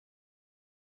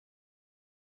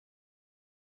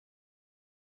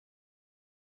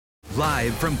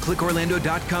Live from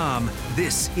clickorlando.com,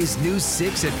 this is News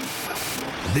 6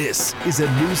 This is a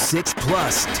News 6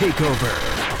 Plus takeover.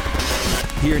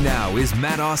 Here now is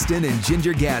Matt Austin and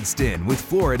Ginger Gadsden with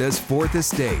Florida's Fourth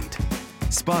Estate.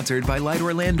 Sponsored by Light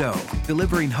Orlando,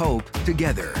 delivering hope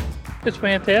together. It's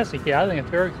fantastic. Yeah, I think it's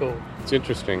very cool. It's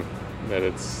interesting that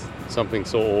it's something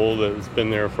so old that it's been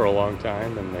there for a long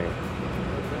time and they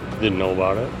didn't know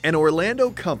about it. An Orlando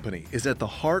company is at the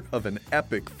heart of an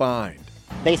epic find.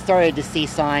 They started to see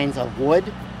signs of wood,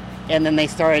 and then they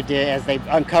started to, as they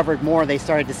uncovered more, they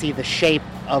started to see the shape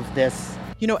of this.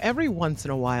 You know, every once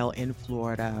in a while in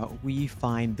Florida, we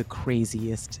find the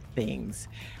craziest things.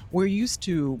 We're used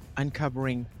to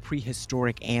uncovering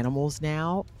prehistoric animals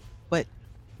now, but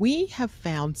we have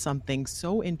found something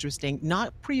so interesting,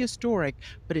 not prehistoric,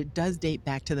 but it does date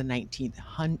back to the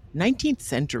 19th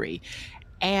century.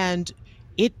 And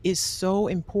it is so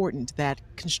important that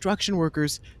construction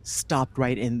workers stopped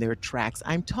right in their tracks.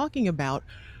 I'm talking about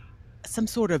some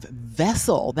sort of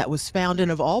vessel that was found in,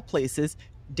 of all places,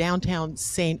 downtown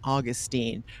St.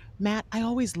 Augustine. Matt, I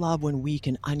always love when we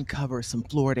can uncover some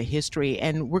Florida history,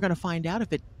 and we're going to find out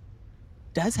if it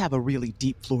does have a really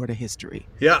deep Florida history.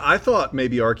 Yeah, I thought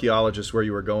maybe archaeologists, where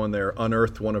you were going there,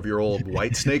 unearthed one of your old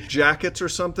Whitesnake jackets or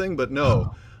something, but no.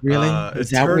 Oh, really?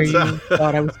 Is that where you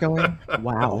thought I was going?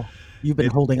 Wow. You've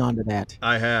been holding on to that.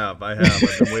 I have. I've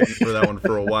been waiting for that one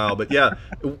for a while. But yeah,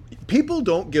 people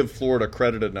don't give Florida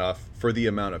credit enough for the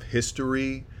amount of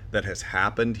history that has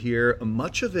happened here.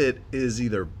 Much of it is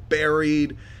either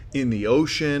buried in the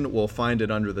ocean, we'll find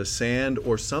it under the sand,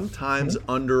 or sometimes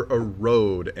under a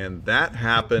road. And that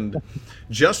happened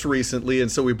just recently.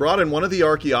 And so we brought in one of the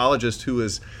archaeologists who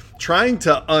is trying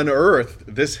to unearth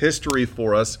this history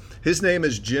for us. His name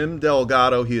is Jim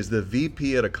Delgado. He is the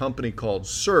VP at a company called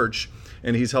Search,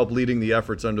 and he's helped leading the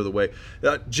efforts under the way.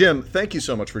 Jim, thank you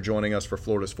so much for joining us for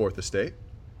Florida's Fourth Estate.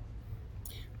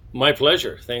 My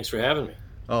pleasure. Thanks for having me.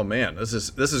 Oh man, this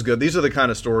is good. These are the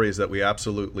kind of stories that we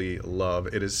absolutely love.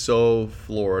 It is so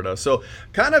Florida. So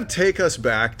kind of take us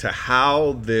back to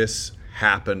how this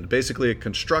happened. Basically, a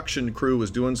construction crew was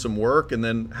doing some work, and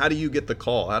then how do you get the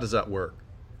call? How does that work?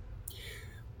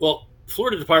 Well,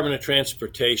 Florida Department of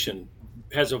Transportation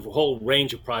has a whole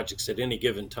range of projects at any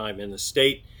given time in the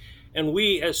state, and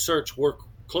we as Search work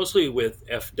closely with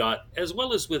FDOT as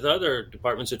well as with other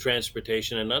departments of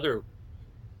transportation and other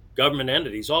government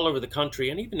entities all over the country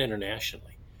and even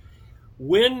internationally.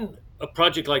 When a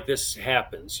project like this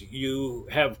happens, you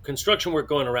have construction work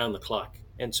going around the clock,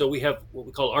 and so we have what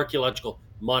we call archaeological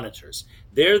monitors.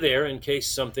 They're there in case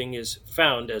something is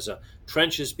found as a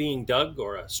trench is being dug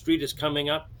or a street is coming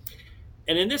up.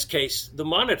 And in this case, the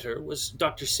monitor was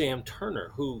Dr. Sam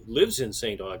Turner, who lives in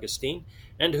St. Augustine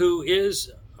and who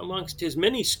is, amongst his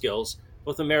many skills,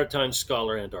 both a maritime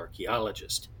scholar and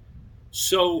archaeologist.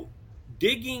 So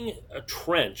digging a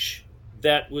trench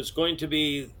that was going to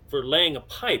be for laying a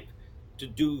pipe to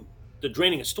do the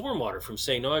draining of stormwater from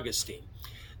St. Augustine,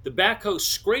 the backhoe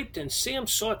scraped, and Sam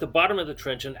saw at the bottom of the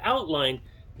trench an outline,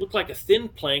 looked like a thin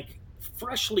plank,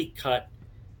 freshly cut.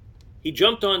 He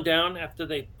jumped on down after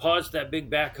they paused that big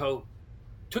backhoe,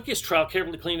 took his trowel,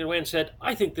 carefully cleaned it away, and said,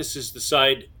 "I think this is the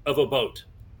side of a boat."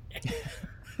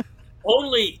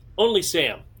 Only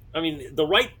Sam. I mean, the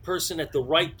right person at the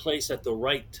right place at the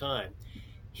right time.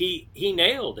 He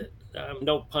nailed it.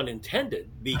 No pun intended,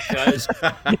 because...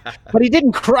 But he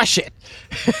didn't crush it.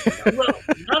 Well,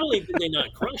 not only did they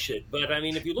not crush it, but I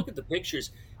mean, if you look at the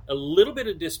pictures, a little bit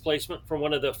of displacement from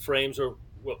one of the frames, or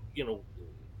what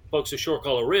folks ashore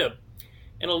call a rib,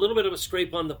 and a little bit of a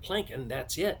scrape on the plank, and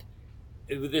that's it.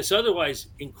 With this otherwise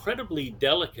incredibly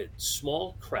delicate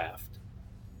small craft,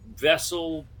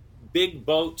 vessel, big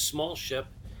boat, small ship,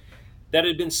 that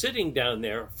had been sitting down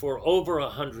there for over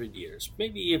 100 years,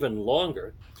 maybe even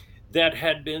longer, that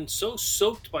had been so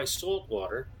soaked by salt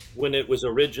water when it was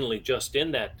originally just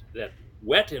in that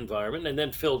wet environment and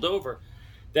then filled over,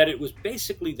 that it was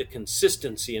basically the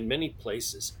consistency in many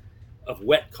places of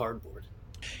wet cardboard.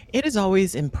 It is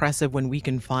always impressive when we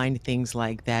can find things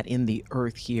like that in the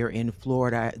earth here in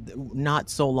Florida.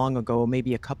 Not so long ago,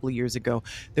 maybe a couple of years ago,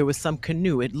 there was some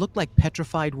canoe. It looked like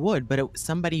petrified wood, but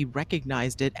somebody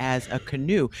recognized it as a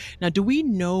canoe. Now, do we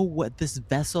know what this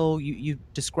vessel, you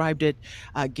described it,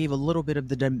 gave a little bit of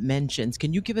the dimensions.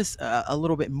 Can you give us a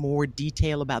little bit more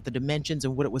detail about the dimensions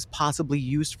and what it was possibly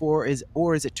used for?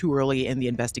 Or is it too early in the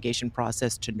investigation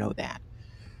process to know that?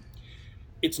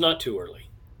 It's not too early.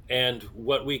 And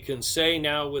what we can say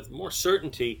now with more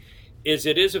certainty is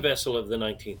it is a vessel of the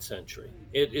 19th century.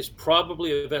 It is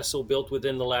probably a vessel built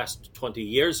within the last 20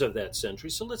 years of that century.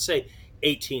 So let's say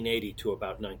 1880 to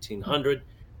about 1900,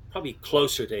 probably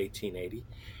closer to 1880.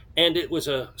 And it was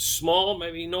a small,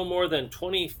 maybe no more than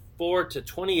 24 to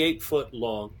 28 foot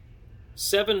long,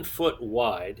 7 foot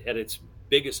wide at its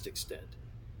biggest extent,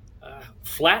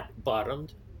 flat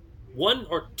bottomed, one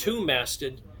or two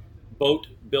masted boat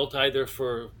built either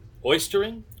for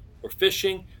oystering or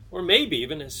fishing, or maybe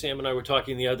even, as Sam and I were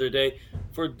talking the other day,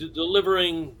 for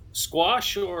delivering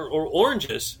squash or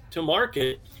oranges to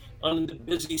market on the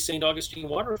busy St. Augustine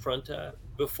waterfront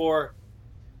before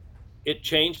it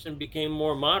changed and became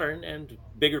more modern and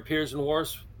bigger piers and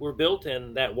wharves were built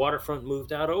and that waterfront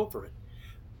moved out over it.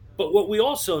 But what we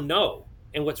also know,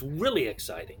 and what's really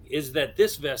exciting, is that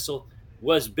this vessel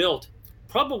was built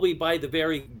probably by the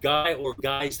very guy or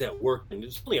guys that worked, and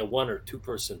it's only a 1 or 2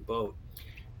 person boat,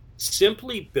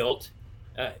 simply built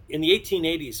in the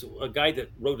 1880s. A guy that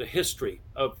wrote a history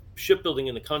of shipbuilding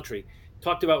in the country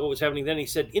talked about what was happening then. He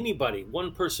said anybody,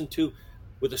 1 person, 2,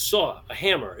 with a saw, a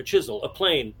hammer, a chisel, a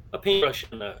plane, a paintbrush,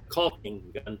 and a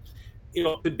caulking gun,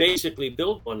 could basically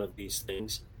build one of these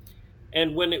things.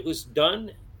 And when it was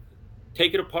done,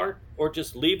 take it apart or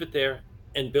just leave it there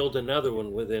and build another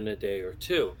one within a day or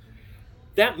two.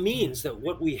 That means that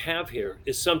what we have here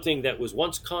is something that was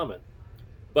once common,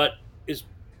 but is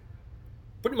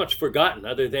pretty much forgotten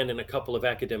other than in a couple of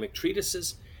academic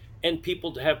treatises, and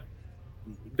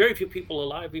very few people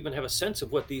alive even have a sense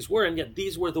of what these were, and yet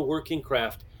these were the working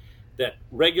craft that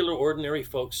regular, ordinary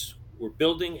folks were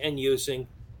building and using.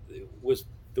 It was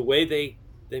the way they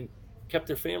kept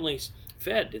their families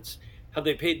fed. It's how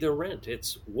they paid their rent.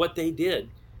 It's what they did.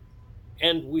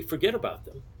 And we forget about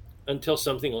them until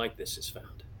something like this is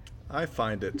found. I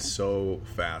find it so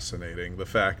fascinating, the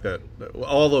fact that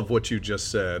all of what you just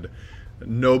said,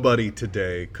 nobody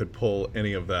today could pull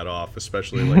any of that off,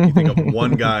 especially like you think of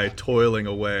one guy toiling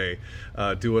away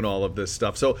doing all of this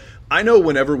stuff. So I know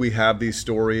whenever we have these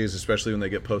stories, especially when they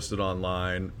get posted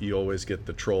online, you always get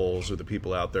the trolls or the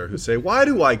people out there who say, why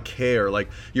do I care? Like,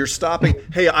 you're stopping,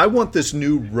 hey, I want this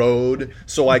new road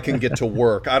so I can get to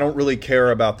work. I don't really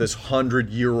care about this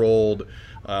 100-year-old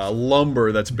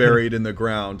lumber that's buried in the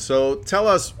ground. So tell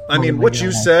us, what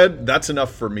you said, that's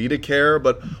enough for me to care,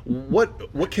 but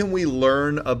what can we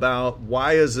learn about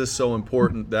why is this so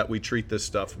important that we treat this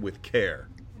stuff with care?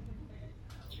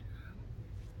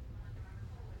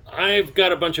 I've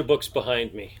got a bunch of books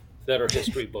behind me that are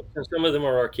history books, and some of them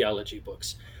are archaeology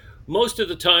books. Most of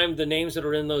the time, the names that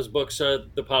are in those books are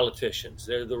the politicians.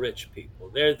 They're the rich people.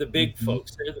 They're the big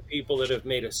folks. They're the people that have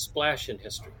made a splash in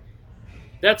history.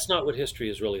 That's not what history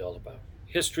is really all about.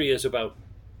 History is about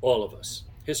all of us.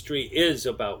 History is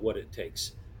about what it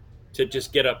takes to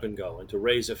just get up and go and to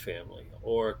raise a family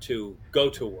or to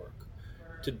go to work,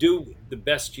 to do the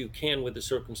best you can with the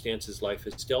circumstances life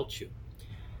has dealt you.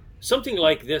 Something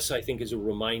like this, I think, is a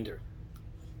reminder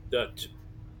that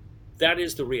that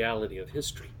is the reality of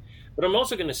history. But I'm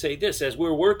also going to say this, as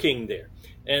we're working there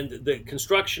and the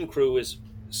construction crew is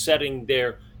setting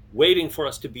there waiting for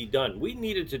us to be done. We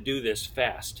needed to do this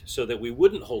fast so that we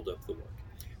wouldn't hold up the work.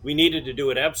 We needed to do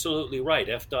it absolutely right.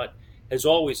 FDOT has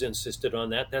always insisted on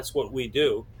that. That's what we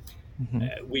do.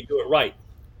 We do it right.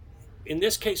 In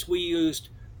this case, we used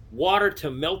water to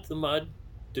melt the mud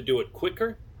to do it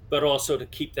quicker, but also to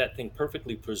keep that thing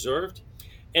perfectly preserved.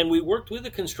 And we worked with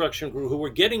the construction crew who were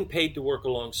getting paid to work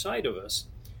alongside of us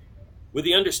with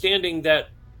the understanding that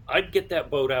I'd get that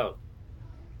boat out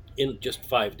in just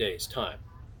 5 days' time.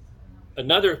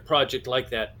 Another project like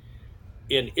that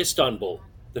in Istanbul,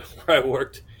 where I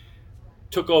worked,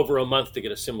 took over a month to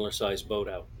get a similar sized boat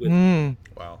out with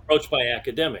approached by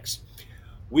academics.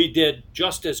 We did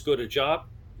just as good a job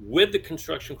with the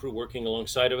construction crew working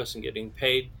alongside of us and getting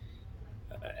paid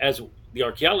as the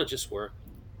archaeologists were,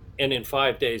 and in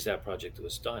 5 days that project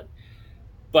was done.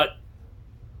 But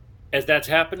as that's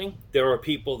happening, there are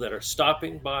people that are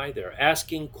stopping by, they're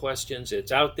asking questions,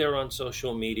 it's out there on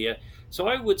social media. So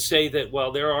I would say that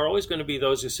while there are always going to be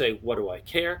those who say, what do I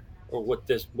care? Or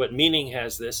what meaning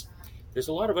has this? There's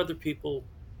a lot of other people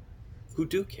who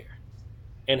do care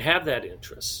and have that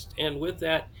interest. And with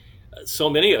that, so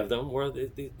many of them were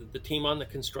the team on the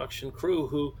construction crew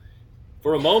who,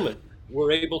 for a moment,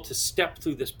 were able to step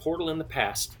through this portal in the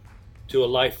past to a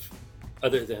life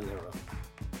other than their own.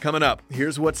 Coming up,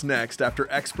 here's what's next after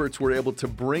experts were able to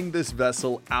bring this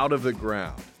vessel out of the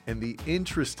ground and the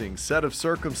interesting set of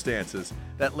circumstances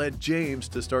that led James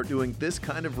to start doing this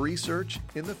kind of research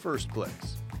in the first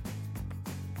place.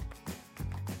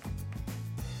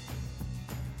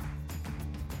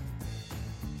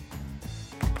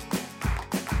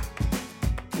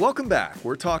 Welcome back.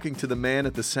 We're talking to the man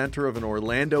at the center of an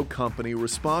Orlando company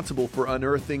responsible for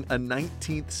unearthing a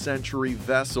 19th century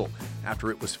vessel after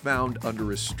it was found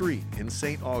under a street in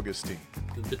St. Augustine.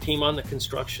 the team on the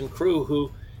construction crew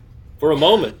who, for a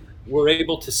moment, were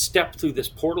able to step through this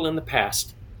portal in the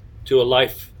past to a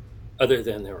life other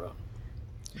than their own.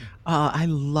 I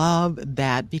love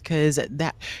that because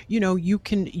that,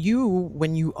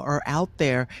 when you are out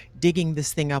there digging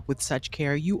this thing up with such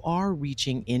care, you are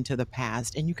reaching into the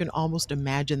past and you can almost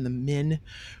imagine the men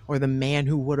or the man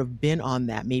who would have been on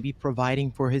that, maybe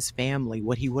providing for his family,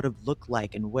 what he would have looked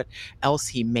like and what else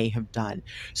he may have done.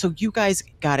 So you guys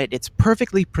got it. It's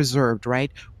perfectly preserved,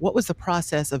 right? What was the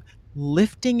process of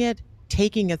lifting it,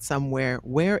 taking it somewhere?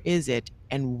 Where is it?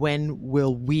 And when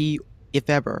will we, if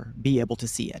ever, be able to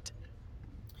see it?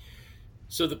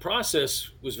 So the process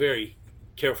was very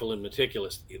careful and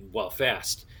meticulous while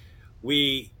fast.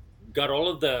 We got all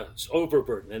of the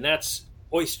overburden, and that's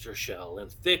oyster shell and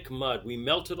thick mud. We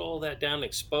melted all that down,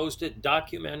 exposed it,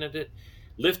 documented it,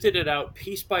 lifted it out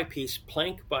piece by piece,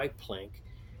 plank by plank,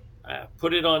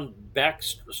 put it on back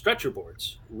stretcher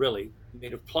boards, really,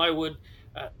 made of plywood.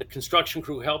 The construction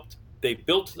crew helped. They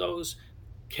built those,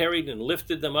 carried and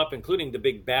lifted them up, including the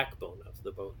big backbone of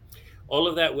the boat. All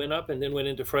of that went up and then went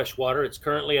into fresh water. It's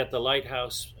currently at the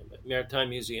Lighthouse Maritime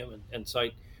Museum and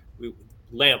site.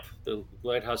 LAMP, the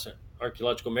Lighthouse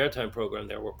Archaeological Maritime Program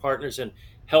there, were partners and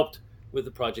helped with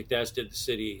the project, as did the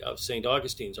city of St.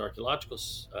 Augustine's archaeological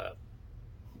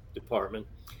department.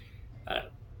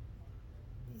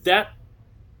 That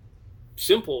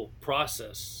simple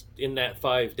process in that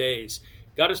 5 days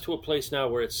got us to a place now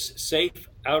where it's safe,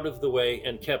 out of the way,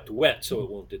 and kept wet so it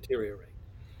won't deteriorate.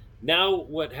 Now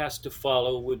what has to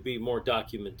follow would be more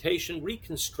documentation,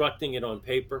 reconstructing it on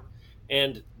paper,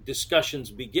 and discussions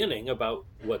beginning about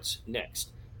what's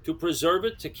next. To preserve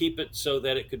it, to keep it so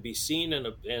that it could be seen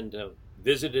and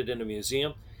visited in a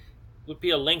museum would be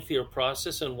a lengthier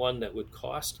process and one that would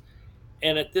cost.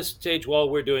 And at this stage, all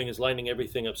we're doing is lining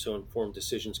everything up so informed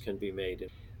decisions can be made.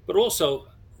 But also,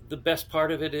 the best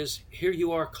part of it is here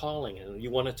you are calling and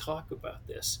you want to talk about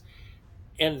this.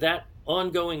 And that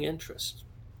ongoing interest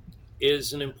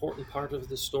is an important part of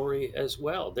the story as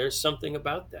well. There's something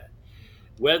about that.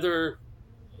 Whether,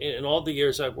 in all the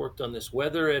years I've worked on this,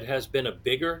 whether it has been a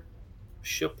bigger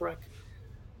shipwreck,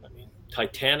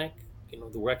 Titanic,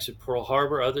 the wrecks at Pearl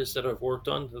Harbor, others that I've worked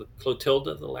on, the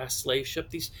Clotilda, the last slave ship,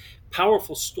 these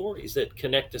powerful stories that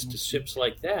connect us to ships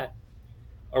like that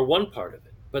are one part of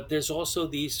it. But there's also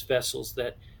these vessels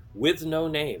that, with no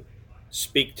name,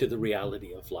 speak to the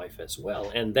reality of life as well.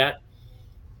 And that,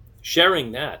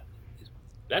 sharing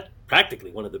that's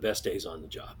practically one of the best days on the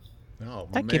job. Oh,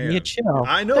 that gave me a chill.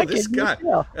 I know this guy.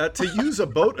 To use a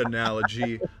boat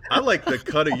analogy, I like the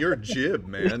cut of your jib,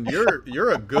 man.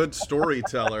 You're a good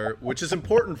storyteller, which is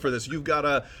important for this. You've got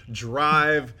to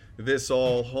drive this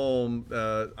all home,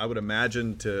 I would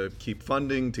imagine, to keep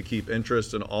funding, to keep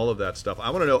interest, and all of that stuff. I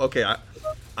want to know, okay,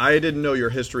 I didn't know your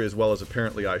history as well as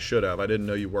apparently I should have. I didn't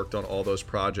know you worked on all those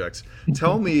projects.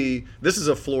 Tell me, this is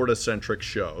a Florida-centric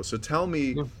show, so tell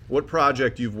me what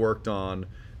project you've worked on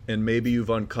and maybe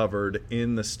you've uncovered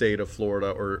in the state of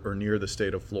Florida or near the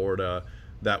state of Florida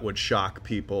that would shock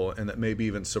people and that maybe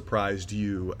even surprised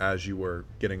you as you were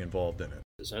getting involved in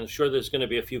it. I'm sure there's going to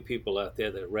be a few people out there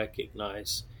that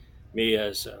recognize me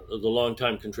as the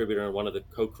longtime contributor and one of the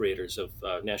co-creators of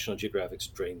National Geographic's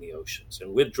Drain the Oceans.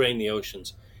 And with Drain the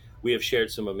Oceans, we have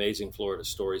shared some amazing Florida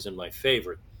stories, and my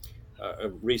favorite, a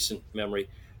recent memory,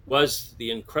 was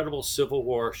the incredible Civil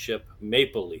War ship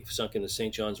Maple Leaf, sunk in the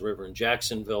St. Johns River in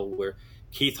Jacksonville, where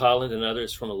Keith Holland and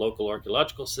others from a local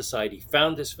archaeological society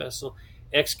found this vessel,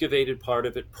 excavated part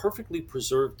of it, perfectly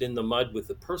preserved in the mud with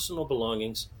the personal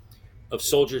belongings of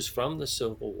soldiers from the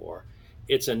Civil War.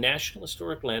 It's a National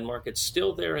Historic Landmark. It's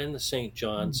still there in the St.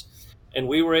 Johns. And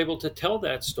we were able to tell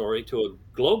that story to a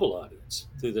global audience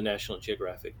through the National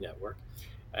Geographic Network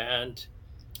and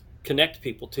connect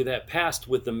people to that past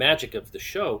with the magic of the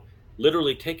show,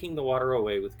 literally taking the water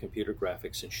away with computer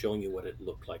graphics and showing you what it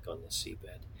looked like on the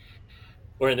seabed.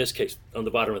 Or in this case, on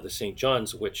the bottom of the St.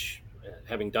 Johns, which,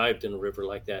 having dived in a river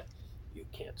like that, you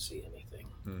can't see anything.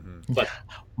 Mm-hmm. But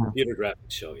computer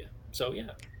graphics show you. So,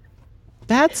 yeah.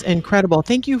 That's incredible.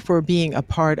 Thank you for being a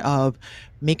part of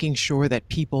making sure that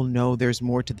people know there's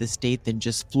more to the state than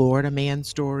just Florida man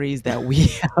stories, that we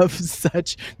have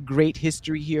such great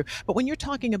history here. But when you're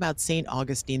talking about St.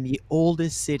 Augustine, the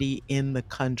oldest city in the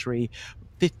country,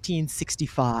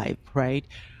 1565, right?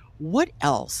 What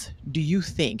else do you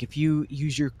think, if you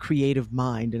use your creative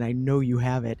mind, and I know you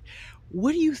have it,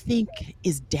 what do you think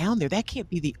is down there? That can't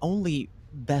be the only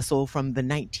vessel from the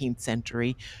 19th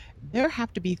century. There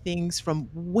have to be things from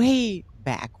way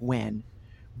back when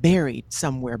buried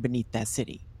somewhere beneath that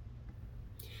city.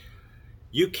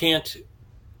 You can't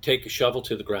take a shovel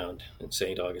to the ground in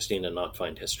St. Augustine and not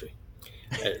find history.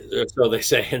 So they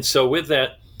say. And so with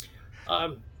that,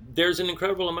 there's an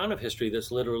incredible amount of history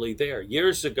that's literally there.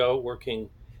 Years ago, working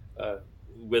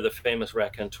with a famous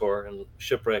raconteur and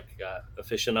shipwreck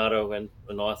aficionado and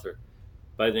an author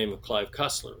by the name of Clive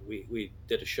Cussler, we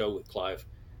did a show with Clive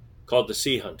called The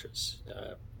Sea Hunters.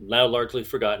 Now largely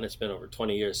forgotten. It's been over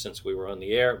 20 years since we were on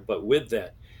the air. But with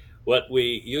that, what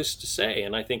we used to say,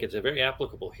 and I think it's very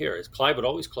applicable here, is Clive would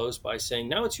always close by saying,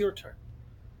 now it's your turn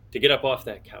to get up off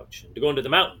that couch and to go into the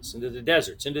mountains, into the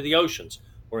deserts, into the oceans,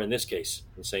 or in this case,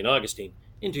 in St. Augustine,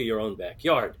 into your own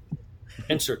backyard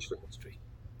and search for history.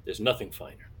 There's nothing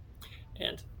finer.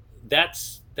 And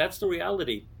that's the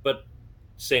reality. But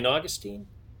St. Augustine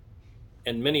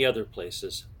and many other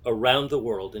places around the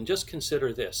world, and just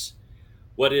consider this,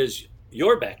 what is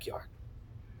your backyard,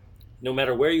 no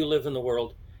matter where you live in the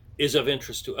world, is of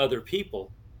interest to other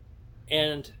people,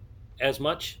 and as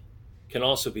much can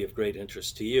also be of great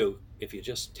interest to you if you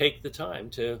just take the time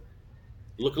to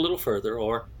look a little further,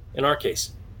 or in our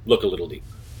case, look a little deeper.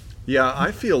 Yeah,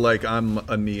 I feel like I'm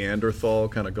a Neanderthal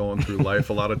kind of going through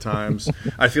life a lot of times.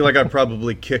 I feel like I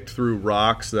probably kicked through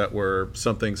rocks that were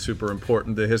something super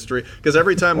important to history. Because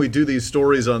every time we do these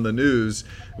stories on the news,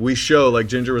 we show, like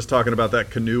Ginger was talking about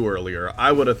that canoe earlier.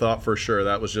 I would have thought for sure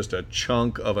that was just a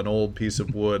chunk of an old piece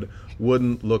of wood.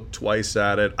 Wouldn't look twice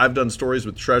at it. I've done stories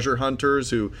with treasure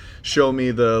hunters who show me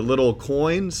the little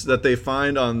coins that they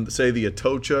find on, say, the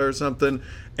Atocha or something.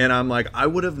 And I'm like, I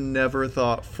would have never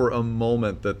thought for a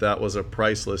moment that that was a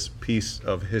priceless piece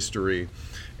of history.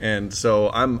 And so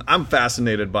I'm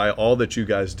fascinated by all that you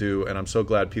guys do, and I'm so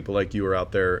glad people like you are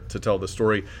out there to tell the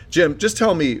story. Jim, just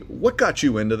tell me, what got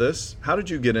you into this? How did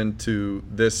you get into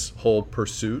this whole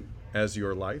pursuit as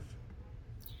your life?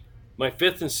 My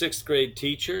 5th and 6th grade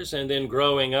teachers, and then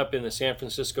growing up in the San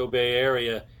Francisco Bay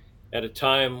Area at a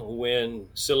time when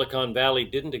Silicon Valley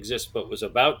didn't exist but was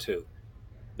about to.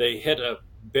 They hit a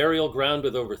burial ground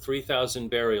with over 3,000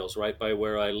 burials right by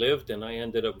where I lived, and I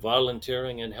ended up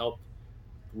volunteering and helped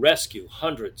rescue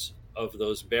hundreds of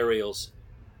those burials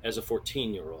as a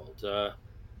 14-year-old.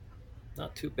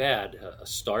 Not too bad a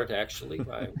start, actually.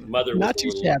 My mother was not too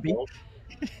shabby.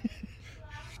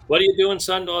 What are you doing,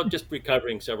 son? Oh, just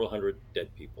recovering several hundred dead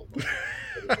people. With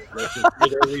respect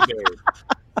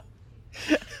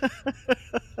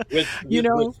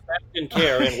and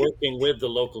care, and working with the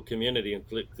local community and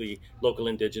the local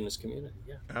indigenous community.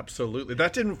 Yeah, absolutely.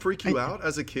 That didn't freak you out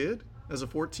as a kid, as a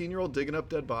 14-year-old digging up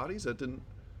dead bodies? That didn't.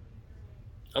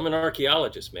 I'm an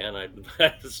archaeologist, man. I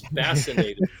was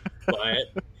fascinated by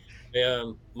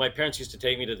it. My parents used to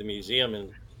take me to the museum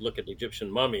and look at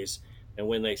Egyptian mummies. And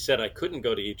when they said I couldn't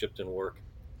go to Egypt and work,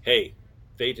 hey,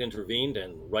 fate intervened,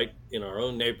 and right in our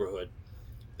own neighborhood,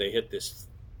 they hit this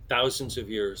thousands of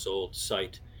years old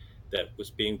site that was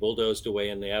being bulldozed away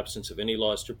in the absence of any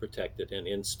laws to protect it. And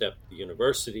in stepped the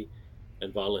university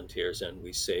and volunteers, and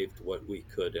we saved what we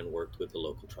could and worked with the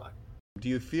local tribe. Do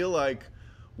you feel like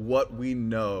what we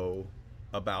know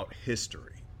about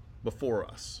history before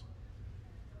us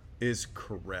is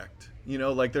correct? You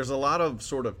know, like there's a lot of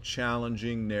sort of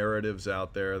challenging narratives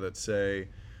out there that say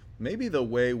maybe the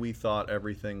way we thought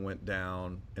everything went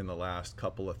down in the last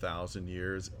couple of thousand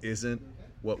years isn't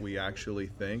what we actually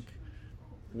think.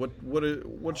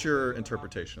 What's your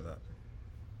interpretation of that?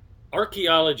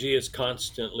 Archaeology is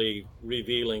constantly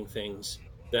revealing things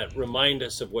that remind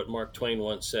us of what Mark Twain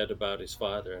once said about his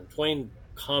father. And Twain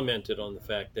commented on the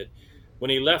fact that when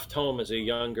he left home as a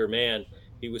younger man,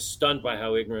 he was stunned by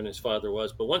how ignorant his father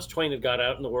was. But once Twain had got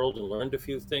out in the world and learned a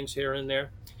few things here and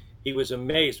there, he was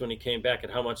amazed when he came back at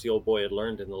how much the old boy had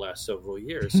learned in the last several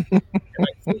years. And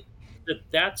I think that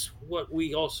that's what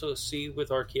we also see with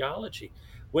archaeology.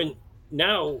 When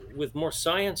now, with more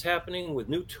science happening, with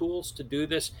new tools to do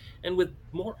this, and with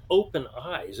more open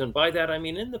eyes, and by that I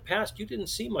mean in the past you didn't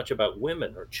see much about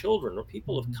women or children or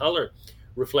people of color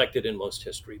reflected in most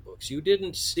history books. You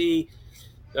didn't see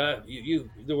there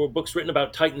were books written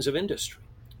about titans of industry,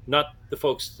 not the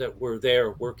folks that were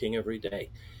there working every day.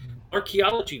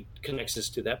 Archaeology connects us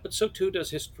to that, but so too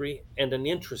does history and an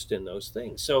interest in those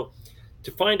things. So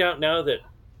to find out now that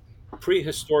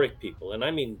prehistoric people, and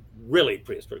I mean really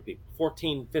prehistoric people,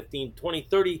 14, 15, 20,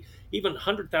 30, even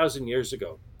 100,000 years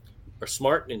ago, are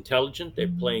smart and intelligent, they're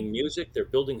playing music, they're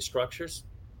building structures.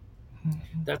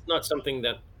 That's not something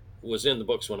that was in the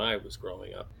books when I was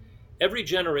growing up. Every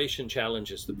generation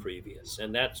challenges the previous,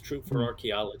 and that's true for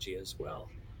archaeology as well.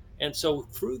 And so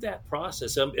through that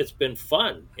process, it's been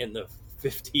fun in the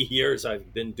 50 years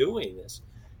I've been doing this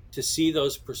to see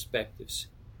those perspectives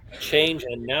change,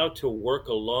 and now to work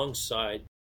alongside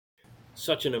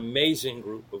such an amazing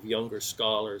group of younger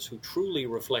scholars who truly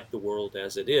reflect the world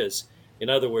as it is. In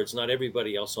other words, not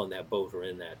everybody else on that boat or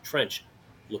in that trench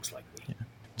looks like me.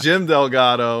 Jim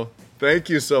Delgado, thank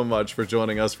you so much for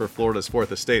joining us for Florida's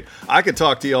Fourth Estate. I could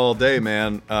talk to you all day,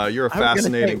 man. You're a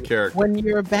fascinating character. When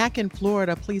you're back in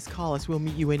Florida, please call us. We'll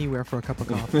meet you anywhere for a cup of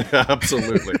coffee.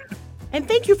 Absolutely. And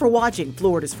thank you for watching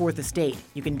Florida's Fourth Estate.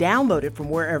 You can download it from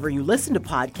wherever you listen to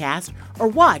podcasts or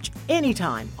watch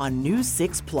anytime on News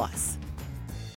 6 Plus.